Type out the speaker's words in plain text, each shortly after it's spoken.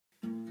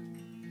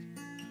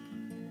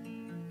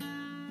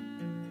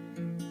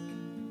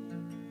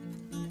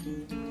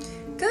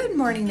Good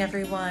morning,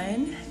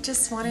 everyone.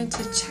 Just wanted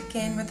to check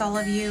in with all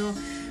of you.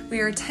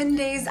 We are 10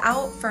 days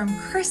out from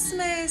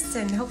Christmas,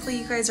 and hopefully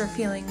you guys are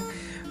feeling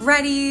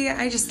ready.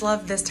 I just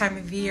love this time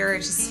of year. It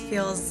just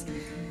feels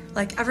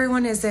like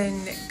everyone is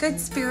in good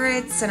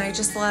spirits, and I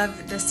just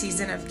love the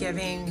season of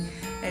giving.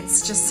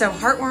 It's just so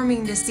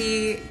heartwarming to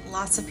see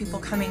lots of people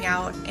coming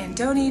out and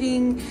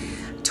donating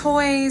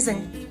toys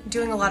and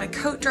doing a lot of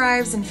coat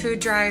drives and food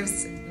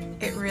drives.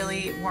 It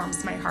really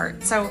warms my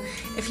heart. So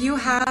if you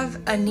have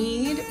a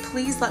need,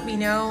 please let me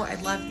know.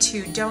 I'd love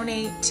to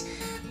donate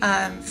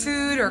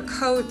food or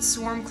coats,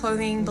 warm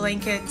clothing,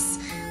 blankets.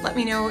 Let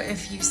me know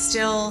if you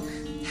still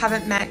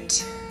haven't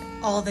met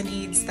all the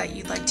needs that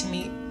you'd like to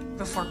meet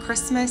before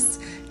Christmas.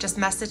 Just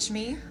message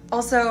me.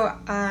 Also,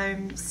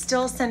 I'm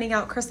still sending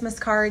out Christmas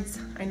cards.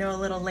 I know a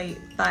little late,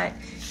 but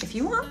if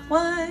you want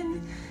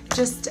one,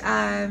 just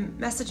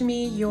message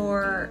me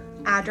your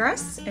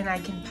address and I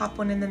can pop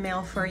one in the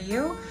mail for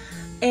you.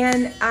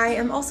 And I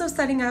am also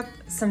setting up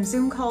some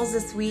Zoom calls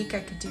this week. I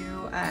could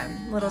do a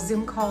little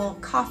Zoom call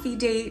coffee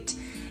date.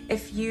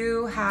 If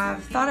you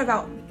have thought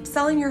about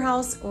selling your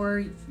house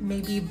or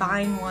maybe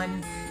buying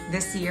one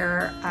this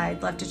year,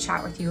 I'd love to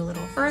chat with you a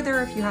little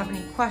further if you have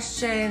any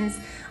questions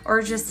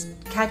or just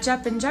catch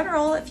up in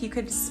general. If you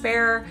could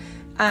spare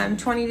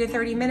 20 to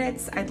 30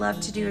 minutes, I'd love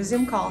to do a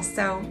Zoom call.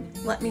 So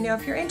let me know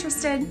if you're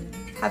interested.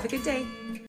 Have a good day.